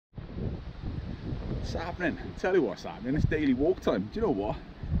What's happening? I'll tell you what's happening. It's daily walk time. Do you know what?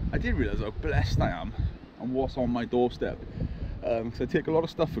 I didn't realise how blessed I am and what's on my doorstep. Because I take a lot of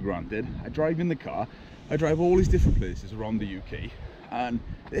stuff for granted. I drive in the car. I drive all these different places around the UK. And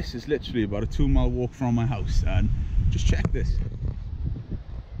this is literally about a 2-mile walk from my house. And just check this.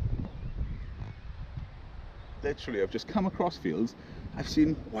 Literally, I've just come across fields. I've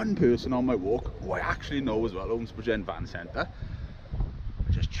seen one person on my walk who I actually know as well owns Bridgend Van Centre.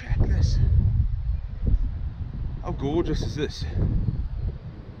 Just check this. How gorgeous is this?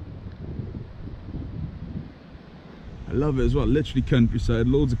 I love it as well. Literally countryside,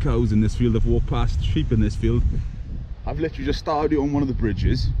 loads of cows in this field. I've walked past sheep in this field. I've literally just started on one of the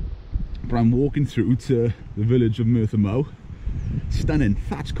bridges, but I'm walking through to the village of Merthyr Mawr. Stunning,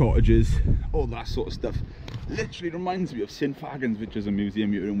 thatched cottages, all that sort of stuff. Literally reminds me of Saaaaapaning, which is a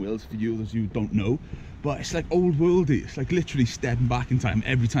museum here in Wales, for you those who don't know. But it's like old worldy. It's like literally stepping back in time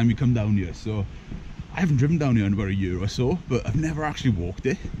every time you come down here. So I haven't driven down here in about a year or so, but I've never actually walked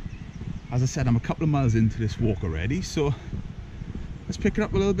it. As I said, I'm a couple of miles into this walk already, so let's pick it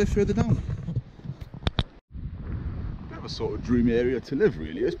up a little bit further down. Bit of a sort of dream area to live,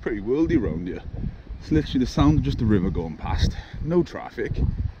 really. It's pretty worldy around here. It's literally the sound of just the river going past, no traffic.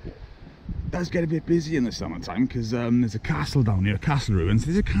 It does get a bit busy in the summertime because there's a castle down here, castle ruins.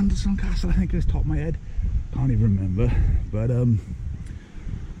 There's a Candleston castle, I think, at the top of my head. Can't even remember, but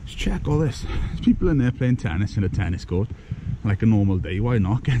just check all this. There's people in there playing tennis in a tennis court. Like a normal day, why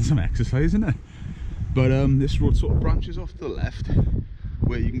not? Getting some exercise, isn't it? But this road sort of branches off to the left,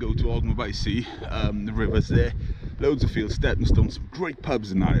 where you can go to Ogmore by Sea. The river's there, loads of fields, stepping stones, some great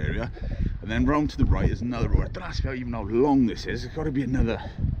pubs in that area. And then round to the right is another road. I don't ask even how long this is. It's got to be another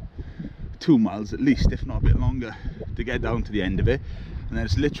 2 miles at least, if not a bit longer, to get down to the end of it. And then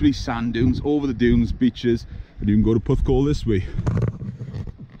it's literally sand dunes, over the dunes, beaches, and you can go to Porthcawl this way.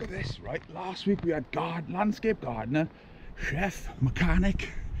 Look at this, right? Last week we had landscape gardener, chef, mechanic,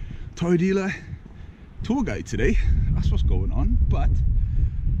 toy dealer, tour guide today. That's what's going on. But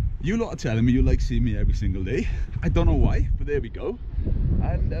you lot are telling me you like seeing me every single day. I don't know why, but there we go.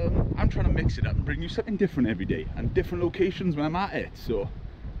 And I'm trying to mix it up and bring you something different every day, and different locations when I'm at it. So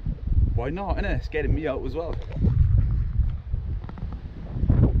why not, innit? It's getting me out as well.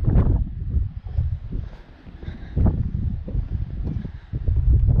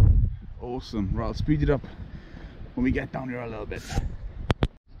 Awesome. Right, I'll speed it up when we get down here a little bit.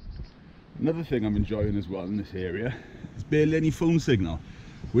 Another thing I'm enjoying as well in this area is barely any phone signal,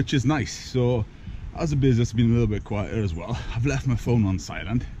 which is nice. So as a business, it's been a little bit quieter as well. I've left my phone on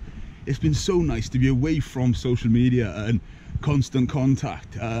silent. It's been so nice to be away from social media and constant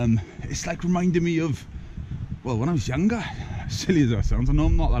contact. It's like reminding me of, well, when I was younger. Silly as that sounds, I know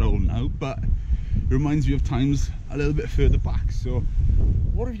I'm not that old now, but it reminds me of times a little bit further back. So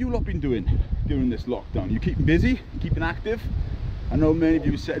what have you lot been doing during this lockdown? You keeping busy? Keeping active? I know many of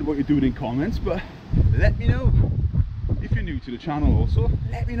you said what you're doing in comments, but let me know. If you're new to the channel also,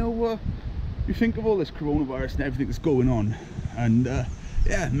 let me know what you think of all this coronavirus and everything that's going on. And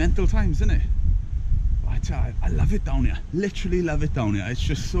yeah, mental times, isn't it? I love it down here, literally love it down here. It's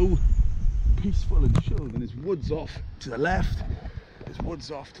just so peaceful and chilled, and there's woods off to the left, there's woods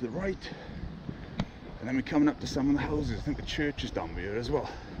off to the right, and then we're coming up to some of the houses. I think the church is down here as well.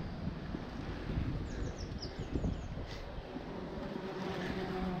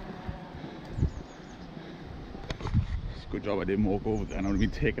 It's a good job I didn't walk over there, and I would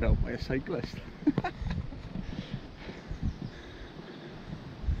have been taken out by a cyclist.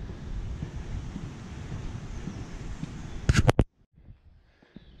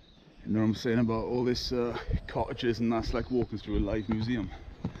 You know what I'm saying about all this cottages, and that's like walking through a live museum.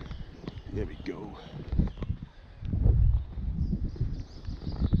 There we go.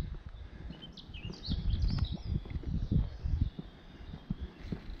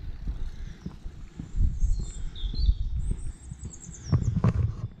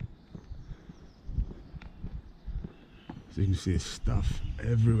 So you can see there's stuff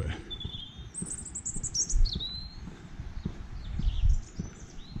everywhere.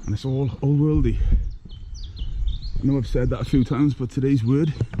 And it's all old worldy. I know I've said that a few times, but today's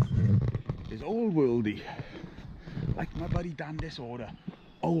word is old worldy. Like my buddy Dan Disorder.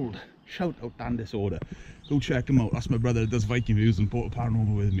 Old. Shout out Dan Disorder. Go check him out. That's my brother that does Viking views and bought a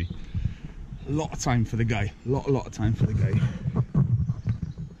paranormal with me. A lot of time for the guy. A lot of time for the guy.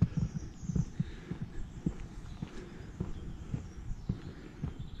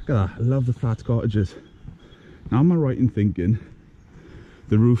 Look at that. I love the thatched cottages. Now am I right in thinking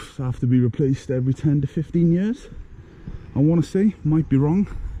the roofs have to be replaced every 10 to 15 years? I want to say, might be wrong,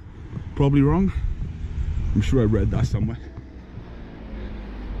 probably wrong. I'm sure I read that somewhere.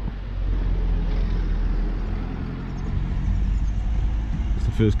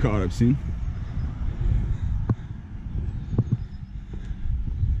 first car I've seen.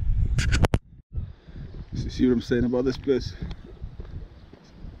 So see what I'm saying about this place?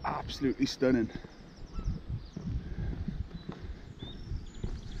 It's absolutely stunning.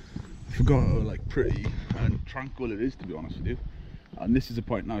 I forgot how like pretty and tranquil it is, to be honest with you. And this is the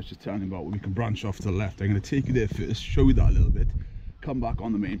point now I was just telling you about, where we can branch off to the left. I'm going to take you there first, show you that a little bit, come back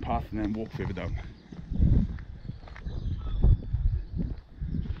on the main path and then walk further down.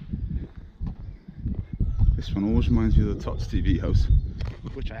 This one always reminds me of the Tots TV house,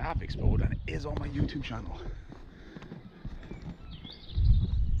 which I have explored and it is on my YouTube channel.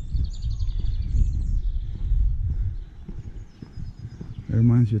 It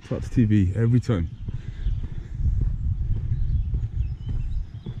reminds you of Tots TV every time.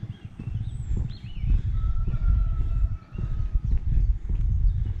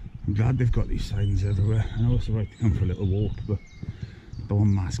 I'm glad they've got these signs everywhere. I know it's alright to come for a little walk, but don't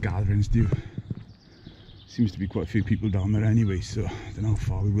want mass gatherings, do you? Seems to be quite a few people down there anyway, so I don't know how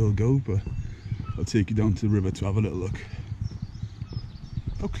far we will go, but I'll take you down to the river to have a little look.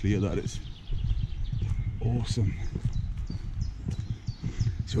 How clear that is. Awesome.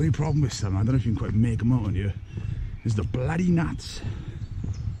 The only problem with some, I don't know if you can quite make them out on here, is the bloody gnats.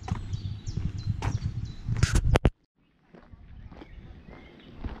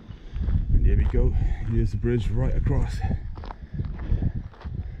 And here we go, here's the bridge right across.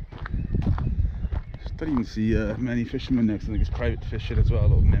 Don't even see many fishermen next. I think it's private fishing as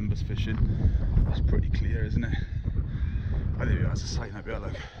well, or members fishing. That's pretty clear, isn't it? I think that's a sign up here,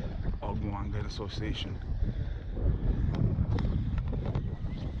 like Saaaaapaning Association.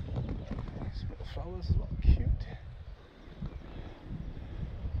 Some little flowers as well, cute.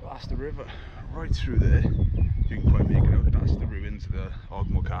 That's the river, right through there. You can quite make it out. That's the ruins of the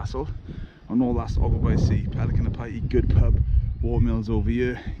Saaaaapaning Castle. And all that's over by the sea. Pelican a Pie, good pub. Watermills over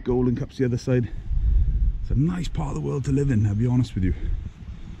here, Golden Cup's the other side. It's a nice part of the world to live in, I'll be honest with you.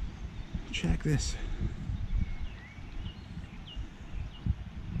 Check this.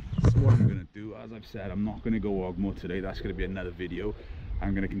 So what I'm going to do, as I've said, I'm not going to go Saaaaapaning today. That's going to be another video.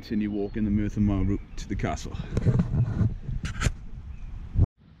 I'm going to continue walking the Merthyr Mawr route to the castle.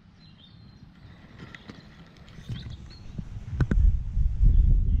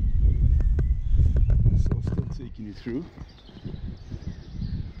 So still taking you through.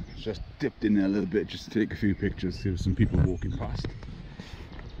 Just dipped in there a little bit just to take a few pictures. There were some people walking past.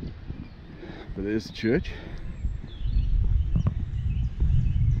 But there's the church.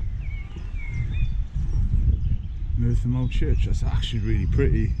 Merthyr Mawr Church, that's actually really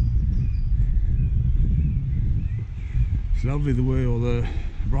pretty. It's lovely the way all the,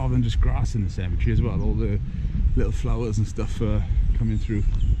 rather than just grass in the cemetery as well, all the little flowers and stuff coming through.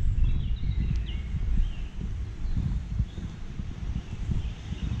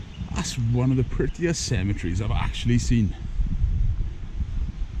 That's one of the prettiest cemeteries I've actually seen.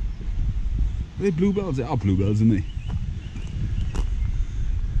 Are they bluebells? They are bluebells, aren't they?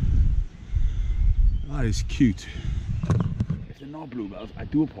 That is cute. If they're not bluebells, I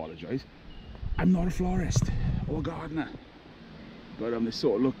do apologise. I'm not a florist or a gardener, but they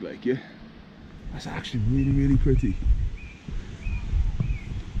sort of look like you. That's actually really, really pretty.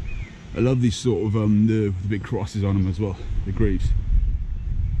 I love these sort of the big crosses on them as well, the graves.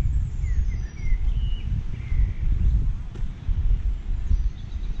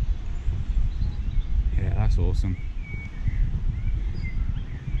 Yeah, that's awesome.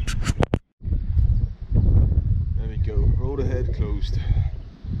 There we go, road ahead closed,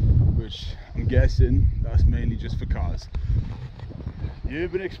 which I'm guessing that's mainly just for cars. The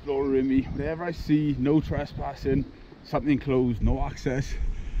urban explorer in me, whenever I see no trespassing, something closed, no access,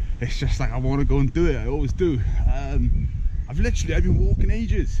 it's just like I want to go and do it. I always do. I've been walking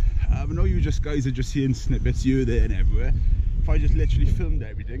ages. I know you guys are just seeing snippets here, there and everywhere. If I just literally filmed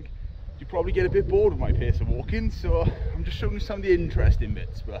everything, you probably get a bit bored of my pace of walking, so I'm just showing you some of the interesting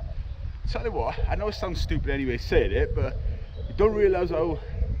bits. But tell you what, I know it sounds stupid anyway saying it, but you don't realise how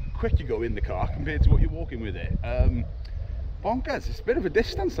quick you go in the car compared to what you're walking with it. Bonkers, it's a bit of a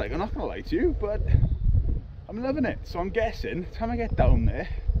distance, like, I'm not gonna lie to you, but I'm loving it. So I'm guessing, the time I get down there,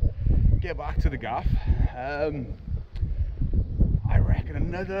 get back to the gaff, I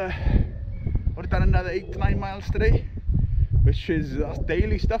reckon I've done another 8 to 9 miles today, which is, that's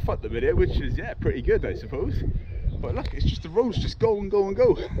daily stuff at the minute, which is, yeah, pretty good, I suppose. But look, it's just the roads just go and go and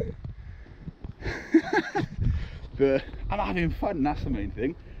go. But I'm having fun, that's the main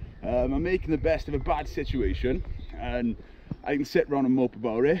thing. I'm making the best of a bad situation, and I can sit around and mope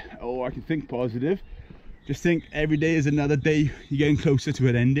about it, or I can think positive. Just think every day is another day you're getting closer to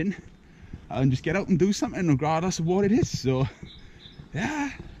it ending, and just get out and do something regardless of what it is. So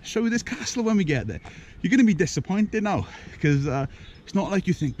yeah, show you this castle when we get there. You're going to be disappointed now, because it's not like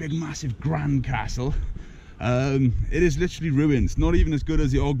you think big massive grand castle. It is literally ruins. Not even as good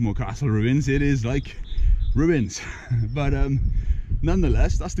as the Ogmore Castle ruins. It is like ruins. But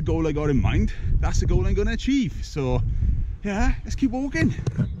nonetheless, that's the goal I got in mind. That's the goal I'm going to achieve. So yeah, let's keep walking.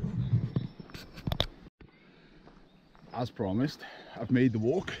 As promised, I've made the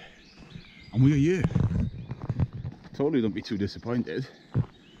walk and we are here. Totally don't be too disappointed.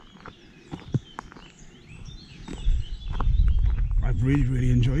 I've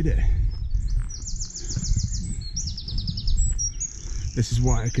really enjoyed it. This is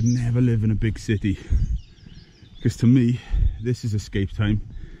why I could never live in a big city, because to me this is escape time.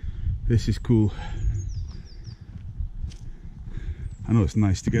 This is cool. I know it's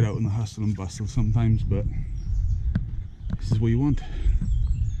nice to get out in the hustle and bustle sometimes, but this is what you want.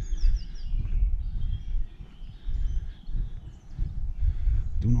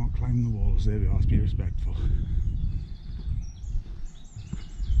 Do not climb the walls. There we are. Be respectful.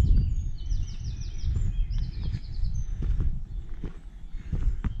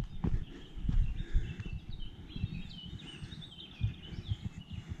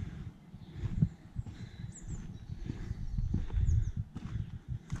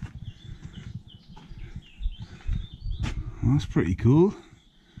 That's pretty cool.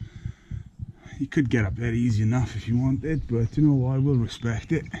 You could get up there easy enough if you wanted, but you know what, I will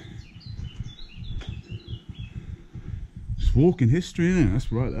respect it. Just walking history, innit?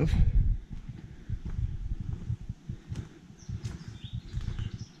 That's what I love.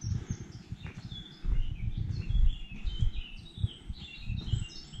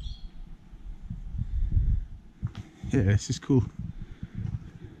 Yeah, this is cool.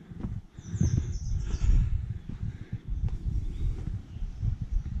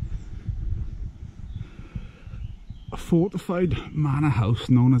 A fortified manor house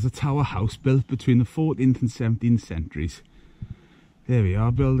known as a tower house, built between the 14th and 17th centuries. There we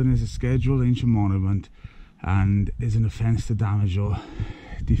are. Building is a scheduled ancient monument and is an offence to damage or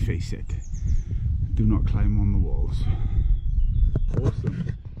deface it. Do not climb on the walls.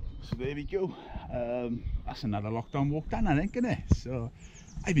 Awesome. So there we go. That's another lockdown walk done, I think, isn't it? So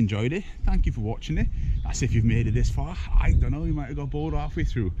I've enjoyed it. Thank you for watching it. That's if you've made it this far. I don't know, you might have got bored halfway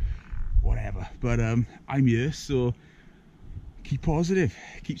through. Whatever, but I'm here, so keep positive,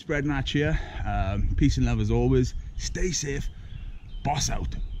 keep spreading that cheer. Peace and love as always. Stay safe. Boss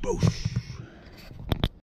out. Boosh.